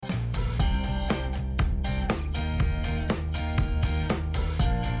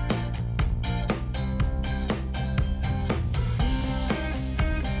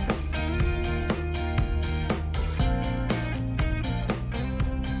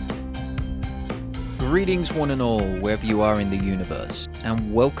Greetings, one and all, wherever you are in the universe,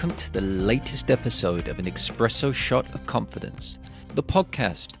 and welcome to the latest episode of An Espresso Shot of Confidence, the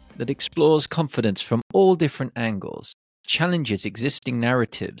podcast that explores confidence from all different angles, challenges existing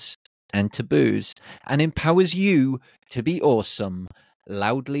narratives and taboos, and empowers you to be awesome,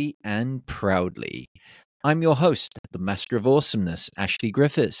 loudly and proudly. I'm your host, the Master of Awesomeness, Ashley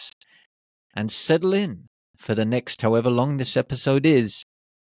Griffiths, and settle in for the next however long this episode is,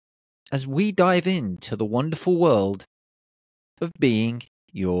 as we dive into the wonderful world of being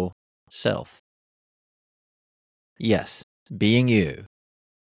yourself. Yes, being you.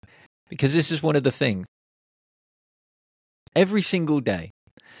 Because this is one of the things. Every single day,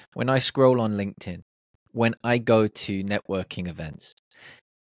 when I scroll on LinkedIn, when I go to networking events,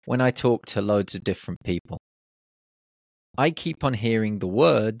 when I talk to loads of different people, I keep on hearing the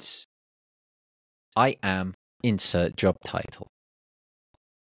words, I am insert job title.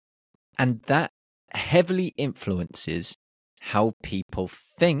 And that heavily influences how people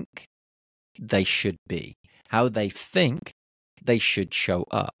think they should be, how they think they should show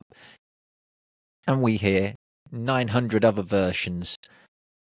up. And we hear 900 other versions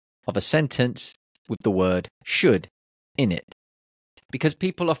of a sentence with the word should in it, because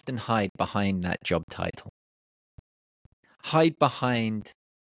people often hide behind that job title, hide behind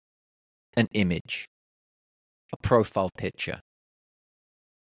an image, a profile picture,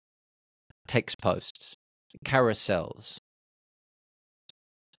 text posts, carousels,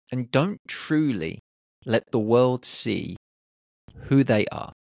 and don't truly let the world see who they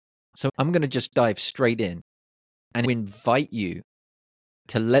are. So I'm going to just dive straight in and invite you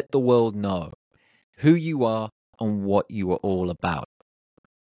to let the world know who you are and what you are all about.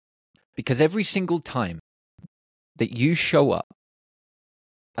 Because every single time that you show up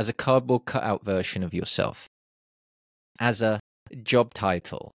as a cardboard cutout version of yourself, as a job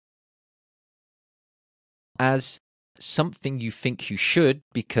title, as something you think you should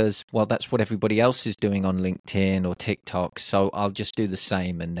because, well, that's what everybody else is doing on LinkedIn or TikTok, so I'll just do the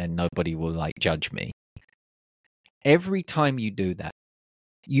same and then nobody will judge me. Every time you do that,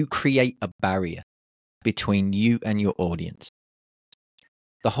 you create a barrier between you and your audience.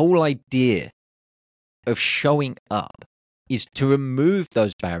 The whole idea of showing up is to remove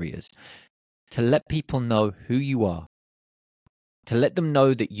those barriers, to let people know who you are, to let them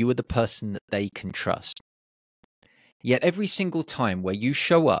know that you are the person that they can trust. Yet every single time where you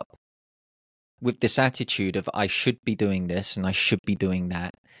show up with this attitude of I should be doing this and I should be doing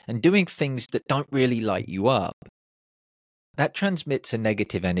that, and doing things that don't really light you up, that transmits a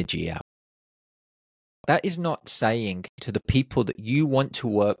negative energy out. That is not saying to the people that you want to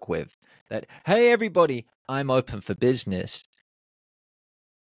work with that, hey, everybody, I'm open for business.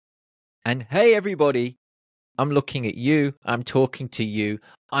 And hey, everybody, I'm looking at you, I'm talking to you,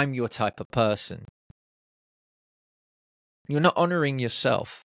 I'm your type of person. You're not honoring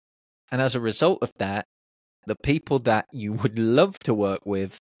yourself. And as a result of that, the people that you would love to work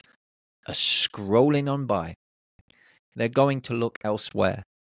with are scrolling on by. They're going to look elsewhere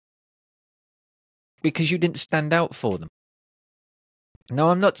because you didn't stand out for them.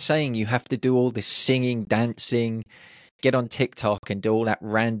 Now, I'm not saying you have to do all this singing, dancing, get on TikTok and do all that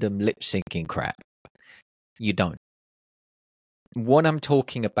random lip syncing crap. You don't. What I'm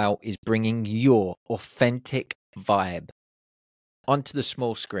talking about is bringing your authentic vibe onto the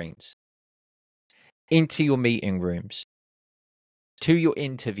small screens, into your meeting rooms, to your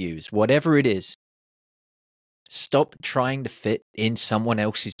interviews, whatever it is. Stop trying to fit in someone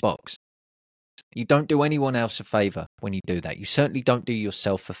else's box. You don't do anyone else a favor when you do that. You certainly don't do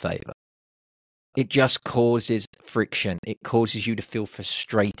yourself a favor. It just causes friction. It causes you to feel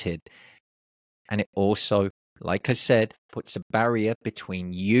frustrated. And it also, like I said, puts a barrier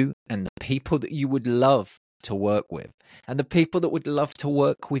between you and the people that you would love to work with and the people that would love to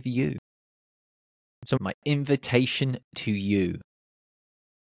work with you. So my invitation to you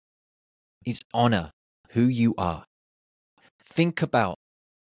is honor who you are. Think about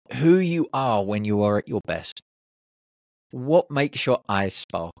who you are when you are at your best. What makes your eyes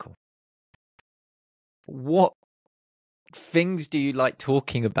sparkle? What things do you like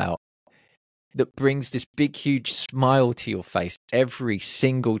talking about that brings this big, huge smile to your face every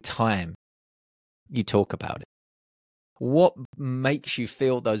single time you talk about it? What makes you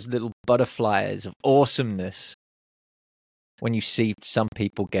feel those little butterflies of awesomeness when you see some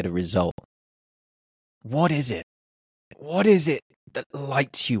people get a result? What is it? What is it that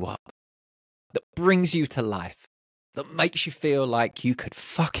lights you up, that brings you to life, that makes you feel like you could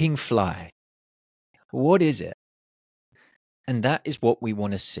fucking fly? What is it? And that is what we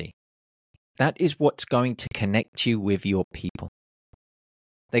want to see. That is what's going to connect you with your people.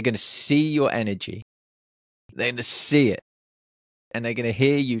 They're going to see your energy. They're going to see it. And they're going to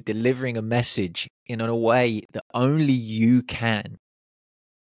hear you delivering a message in a way that only you can.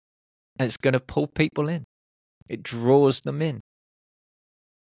 And it's going to pull people in. It draws them in.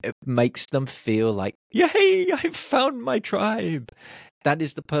 It makes them feel like, yay, I've found my tribe. That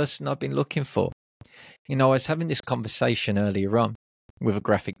is the person I've been looking for. You know, I was having this conversation earlier on with a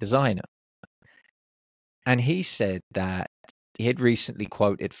graphic designer. And he said that he had recently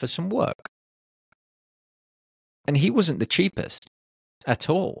quoted for some work. And he wasn't the cheapest at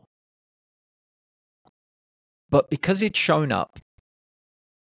all. But because he'd shown up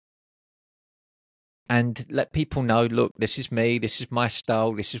and let people know, look, this is me, this is my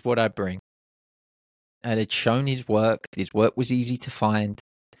style, this is what I bring. And had shown his work was easy to find.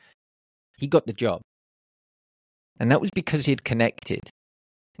 He got the job. And that was because he had connected.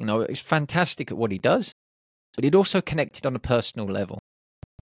 You know, he's fantastic at what he does, but he'd also connected on a personal level.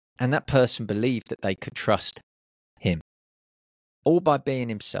 And that person believed that they could trust him, all by being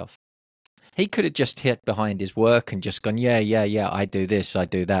himself. He could have just hid behind his work and just gone, yeah, I do this, I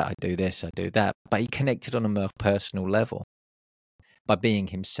do that, I do this, I do that. But he connected on a more personal level by being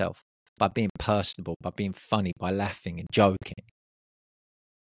himself, by being personable, by being funny, by laughing and joking.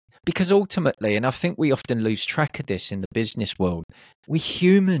 Because ultimately, and I think we often lose track of this in the business world, we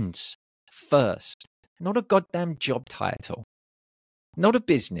humans first, not a goddamn job title, not a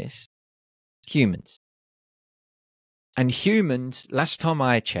business, humans. And humans, last time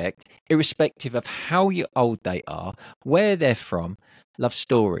I checked, irrespective of how old they are, where they're from, love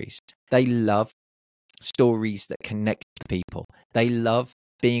stories. They love stories that connect people. They love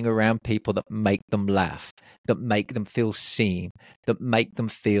being around people that make them laugh, that make them feel seen, that make them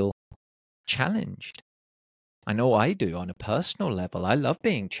feel challenged. I know I do on a personal level. I love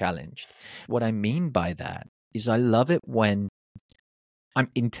being challenged. What I mean by that is I love it when I'm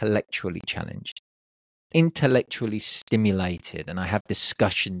intellectually challenged, intellectually stimulated, and I have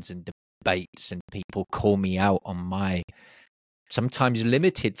discussions and debates and people call me out on my sometimes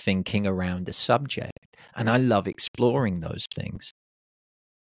limited thinking around a subject. And I love exploring those things.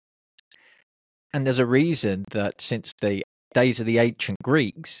 And there's a reason that since the days of the ancient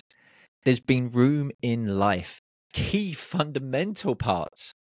Greeks, there's been room in life, key fundamental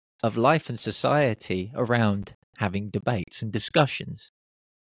parts of life and society around having debates and discussions.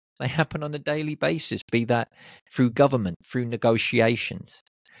 They happen on a daily basis, be that through government, through negotiations.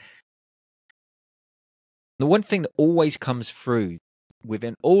 The one thing that always comes through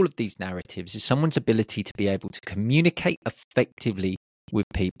within all of these narratives is someone's ability to be able to communicate effectively with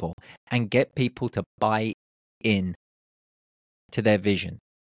people and get people to buy in to their vision.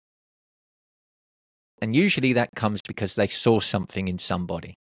 And usually that comes because they saw something in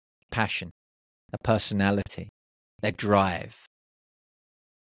somebody, passion, a personality, their drive.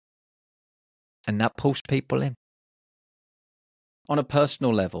 And that pulls people in. On a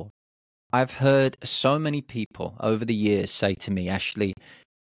personal level, I've heard so many people over the years say to me, Ashley,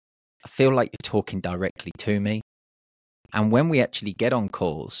 I feel like you're talking directly to me. And when we actually get on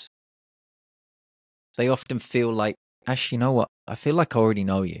calls, they often feel like, Ash, you know what? I feel like I already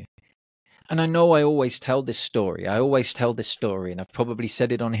know you. And I know I always tell this story. And I've probably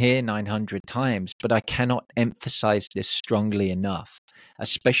said it on here 900 times, but I cannot emphasize this strongly enough,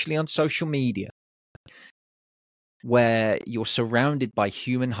 especially on social media, where you're surrounded by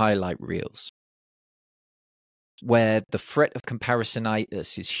human highlight reels, where the threat of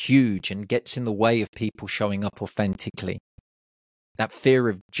comparisonitis is huge and gets in the way of people showing up authentically. That fear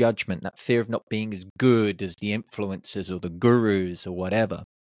of judgment, that fear of not being as good as the influencers or the gurus or whatever.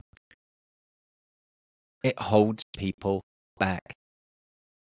 It holds people back.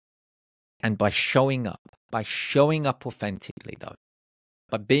 And by showing up authentically though,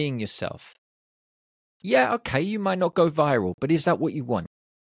 by being yourself, yeah, okay, you might not go viral, but is that what you want?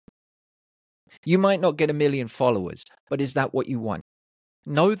 You might not get 1 million followers, but is that what you want?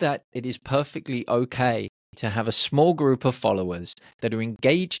 Know that it is perfectly okay to have a small group of followers that are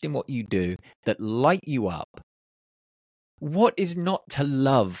engaged in what you do, that light you up. What is not to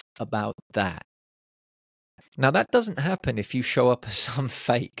love about that? Now, that doesn't happen if you show up as some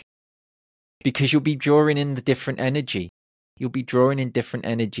fake, because you'll be drawing in the different energy. You'll be drawing in different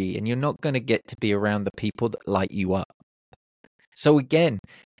energy, and you're not going to get to be around the people that light you up. So again,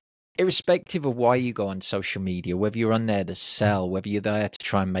 irrespective of why you go on social media, whether you're on there to sell, whether you're there to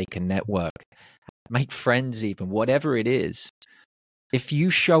try and make a network, make friends even, whatever it is, if you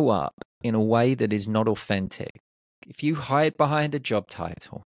show up in a way that is not authentic, if you hide behind a job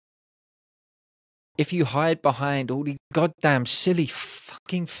title, if you hide behind all these goddamn silly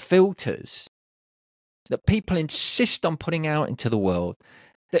fucking filters that people insist on putting out into the world,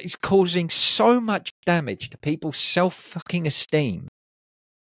 that is causing so much damage to people's self-fucking esteem,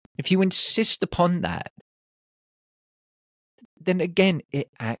 if you insist upon that, then again, it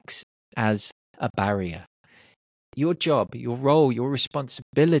acts as a barrier. Your job, your role, your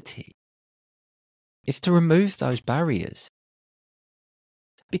responsibility is to remove those barriers.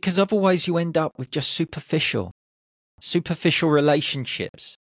 Because otherwise you end up with just superficial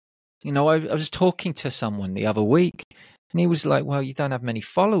relationships. You know, I was talking to someone the other week and he was like, well, you don't have many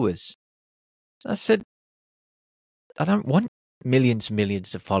followers. I said, I don't want millions and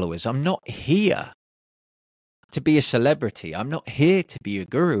millions of followers. I'm not here to be a celebrity. I'm not here to be a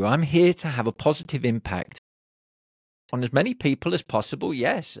guru. I'm here to have a positive impact on as many people as possible.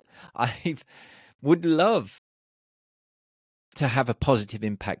 Yes, I would love to have a positive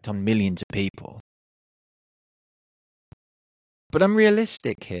impact on millions of people. But I'm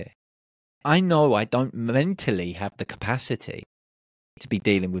realistic here. I know I don't mentally have the capacity to be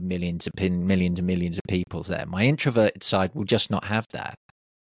dealing with millions and millions of people there. My introverted side will just not have that.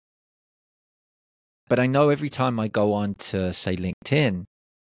 But I know every time I go on to, say, LinkedIn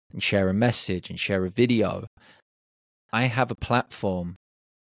and share a message and share a video, I have a platform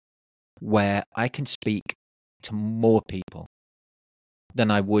where I can speak to more people than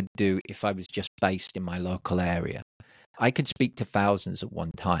I would do if I was just based in my local area. I could speak to thousands at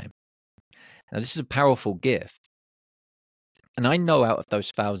one time. Now, this is a powerful gift. And I know out of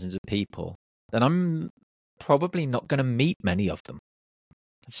those thousands of people that I'm probably not going to meet many of them.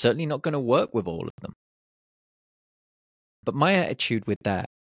 I'm certainly not going to work with all of them. But my attitude with that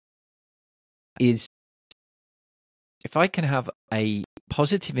is, if I can have a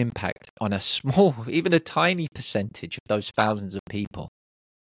positive impact on a small, even a tiny percentage of those thousands of people,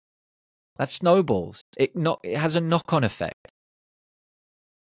 that snowballs. It has a knock-on effect.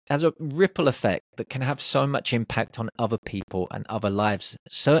 It has a ripple effect that can have so much impact on other people and other lives.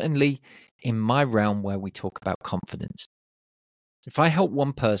 Certainly in my realm where we talk about confidence. If I help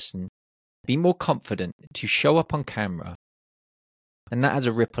one person be more confident to show up on camera, then that has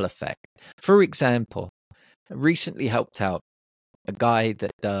a ripple effect. For example, I recently helped out a guy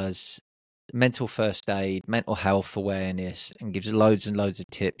that does mental first aid, mental health awareness, and gives loads and loads of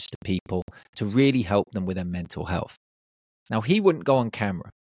tips to people to really help them with their mental health. Now, he wouldn't go on camera.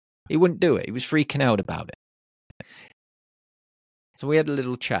 He wouldn't do it. He was freaking out about it. So we had a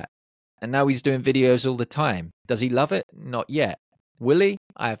little chat. And now he's doing videos all the time. Does he love it? Not yet. Will he?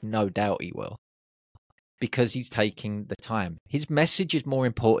 I have no doubt he will. Because he's taking the time. His message is more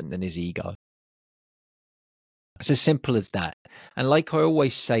important than his ego. It's as simple as that. And like I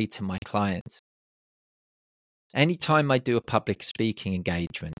always say to my clients, anytime I do a public speaking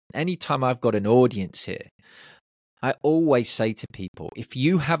engagement, anytime I've got an audience here, I always say to people, if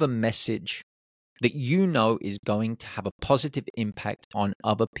you have a message that you know is going to have a positive impact on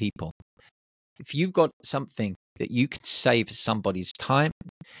other people, if you've got something that you can save somebody's time,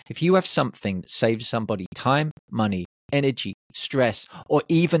 if you have something that saves somebody time, money, energy, stress, or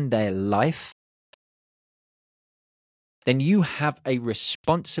even their life, then you have a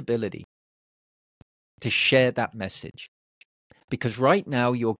responsibility to share that message. Because right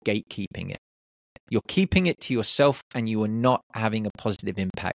now you're gatekeeping it. You're keeping it to yourself and you are not having a positive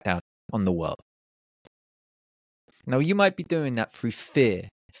impact out on the world. Now, you might be doing that through fear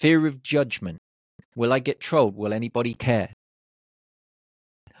of judgment. Will I get trolled? Will anybody care?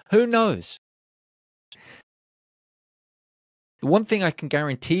 Who knows? The one thing I can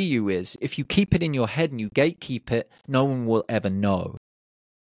guarantee you is if you keep it in your head and you gatekeep it, no one will ever know.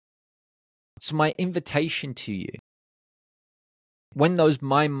 So my invitation to you, when those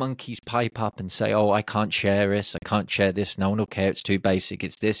mind monkeys pipe up and say, oh, I can't share this, I can't share this, no one will care, it's too basic,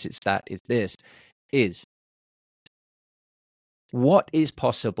 it's this, it's that, it's this, is what is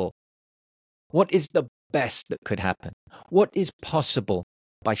possible? What is the best that could happen? What is possible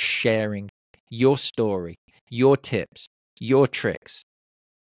by sharing your story, your tips, your tricks,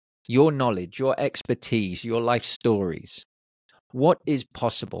 your knowledge, your expertise, your life stories? What is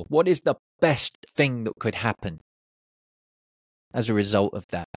possible? What is the best thing that could happen as a result of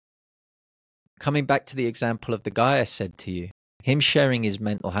that? Coming back to the example of the guy I said to you, him sharing his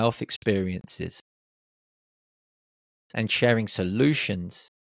mental health experiences and sharing solutions,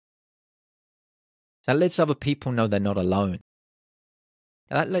 that lets other people know they're not alone.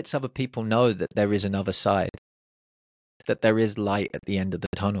 That lets other people know that there is another side, that there is light at the end of the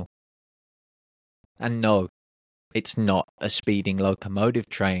tunnel. And no, it's not a speeding locomotive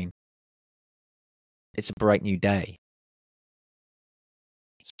train. It's a bright new day.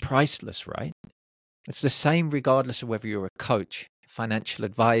 It's priceless, right? It's the same regardless of whether you're a coach, financial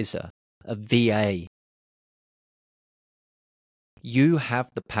advisor, a VA. You have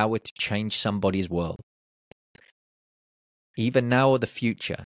the power to change somebody's world, either now or the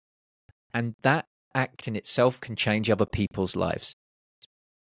future. And that act in itself can change other people's lives.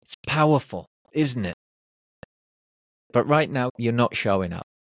 It's powerful, isn't it? But right now, you're not showing up.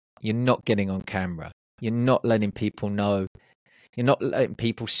 You're not getting on camera. You're not letting people know. You're not letting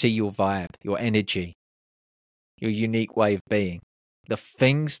people see your vibe, your energy, your unique way of being. The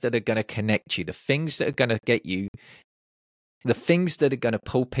things that are going to connect you, the things that are going to get you, the things that are going to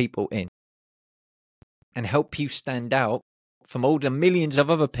pull people in and help you stand out from all the millions of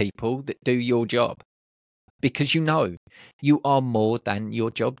other people that do your job. Because you know, you are more than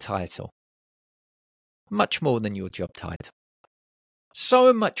your job title. Much more than your job title.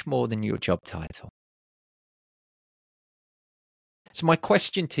 So much more than your job title. So my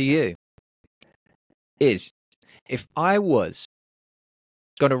question to you is, if I was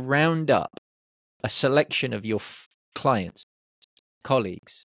going to round up a selection of your clients,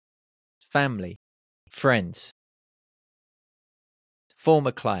 colleagues, family, friends,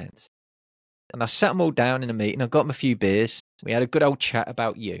 former clients, and I sat them all down in a meeting, I got them a few beers, we had a good old chat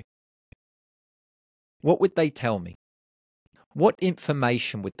about you, what would they tell me? What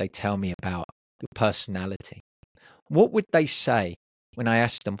information would they tell me about your personality? What would they say when I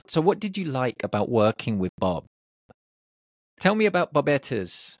asked them, so what did you like about working with Bob? Tell me about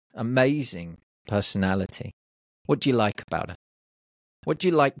Bobetta's amazing personality. What do you like about her? What do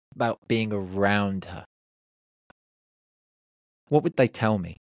you like about being around her? What would they tell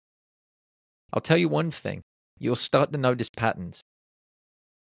me? I'll tell you one thing. You'll start to notice patterns.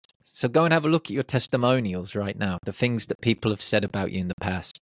 So go and have a look at your testimonials right now, the things that people have said about you in the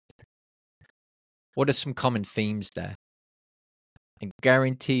past. What are some common themes there? I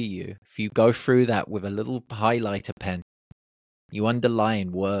guarantee you, if you go through that with a little highlighter pen, you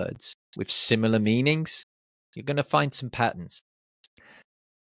underline words with similar meanings, you're going to find some patterns.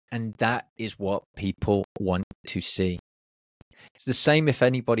 And that is what people want to see. It's the same if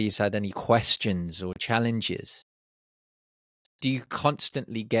anybody's had any questions or challenges. Do you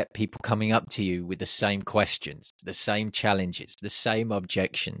constantly get people coming up to you with the same questions, the same challenges, the same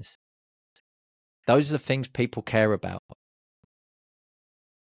objections? Those are the things people care about.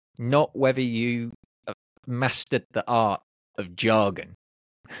 Not whether you mastered the art of jargon.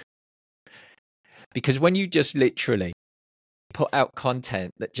 Because when you just literally put out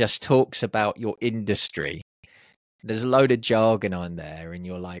content that just talks about your industry, there's a load of jargon on there and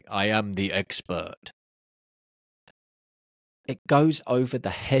you're like, I am the expert. It goes over the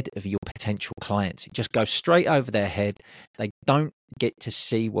head of your potential clients. It just goes straight over their head. They don't get to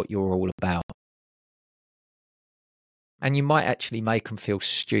see what you're all about. And you might actually make them feel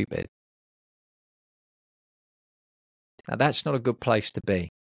stupid. Now, that's not a good place to be.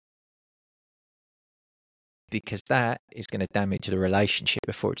 Because that is going to damage the relationship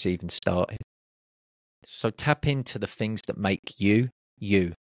before it's even started. So tap into the things that make you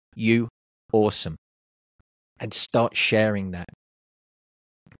awesome. And start sharing that.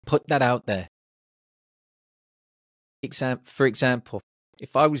 Put that out there. For example,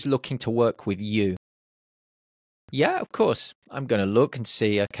 if I was looking to work with you, yeah, of course, I'm going to look and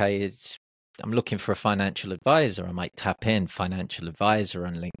see, okay, I'm looking for a financial advisor. I might tap in financial advisor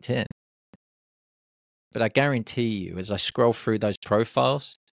on LinkedIn. But I guarantee you, as I scroll through those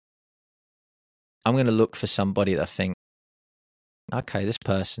profiles, I'm going to look for somebody that I think, okay, this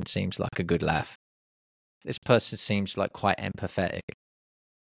person seems like a good laugh. This person seems like quite empathetic.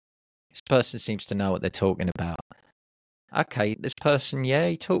 This person seems to know what they're talking about. Okay, this person, yeah,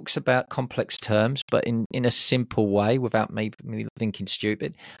 he talks about complex terms, but in a simple way without me thinking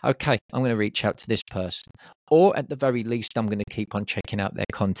stupid. Okay, I'm going to reach out to this person. Or at the very least, I'm going to keep on checking out their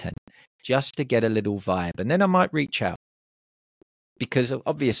content just to get a little vibe. And then I might reach out. Because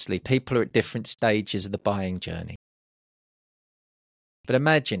obviously, people are at different stages of the buying journey. But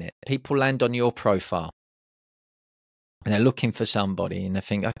imagine it. People land on your profile and they're looking for somebody and they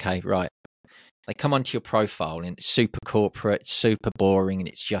think, okay, right. They come onto your profile and it's super corporate, super boring, and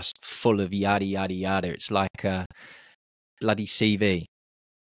it's just full of yada, yada, yada. It's like a bloody CV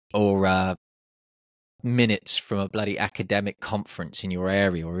or minutes from a bloody academic conference in your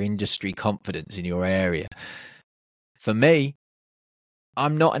area or industry confidence in your area. For me,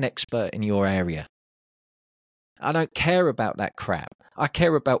 I'm not an expert in your area. I don't care about that crap. I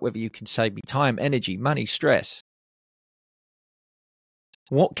care about whether you can save me time, energy, money, stress.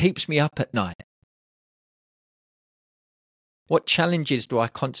 What keeps me up at night? What challenges do I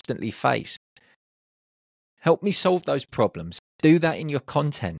constantly face? Help me solve those problems. Do that in your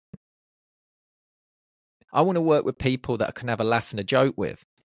content. I want to work with people that I can have a laugh and a joke with.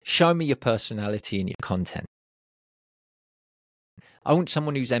 Show me your personality in your content. I want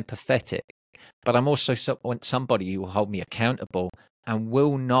someone who's empathetic, but I'm also want somebody who will hold me accountable and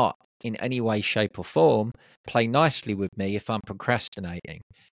will not in any way, shape or form play nicely with me if I'm procrastinating.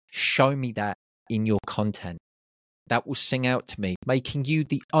 Show me that in your content. That will sing out to me, making you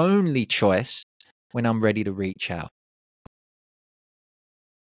the only choice when I'm ready to reach out.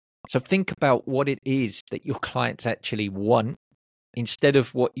 So think about what it is that your clients actually want instead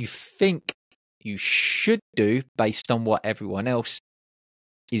of what you think you should do based on what everyone else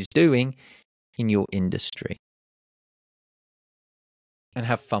is doing in your industry. And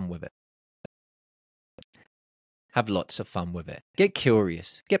have fun with it. Have lots of fun with it. Get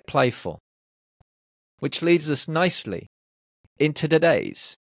curious, get playful. Which leads us nicely into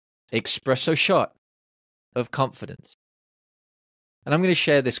today's espresso shot of confidence. And I'm going to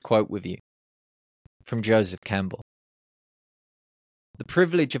share this quote with you from Joseph Campbell. The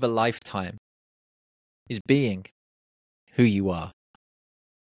privilege of a lifetime is being who you are.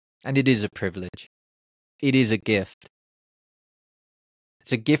 And it is a privilege. It is a gift.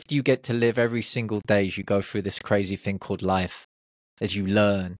 It's a gift you get to live every single day as you go through this crazy thing called life, as you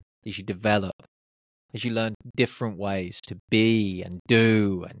learn, as you develop, as you learn different ways to be and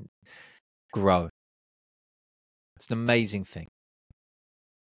do and grow. It's an amazing thing.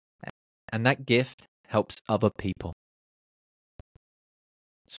 And that gift helps other people.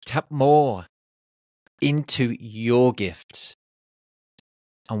 So tap more into your gifts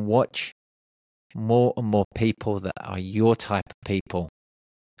and watch more and more people that are your type of people.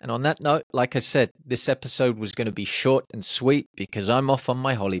 And on that note, like I said, this episode was going to be short and sweet because I'm off on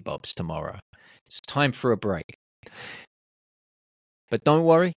my hollybobs tomorrow. It's time for a break. But don't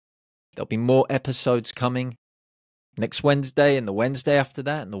worry, there'll be more episodes coming next Wednesday and the Wednesday after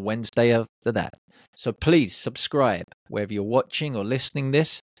that and the Wednesday after that. So please subscribe wherever you're watching or listening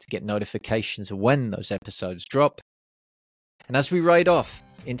this to get notifications of when those episodes drop. And as we ride off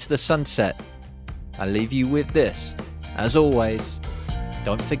into the sunset, I leave you with this. As always,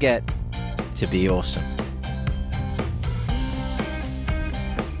 don't forget to be awesome.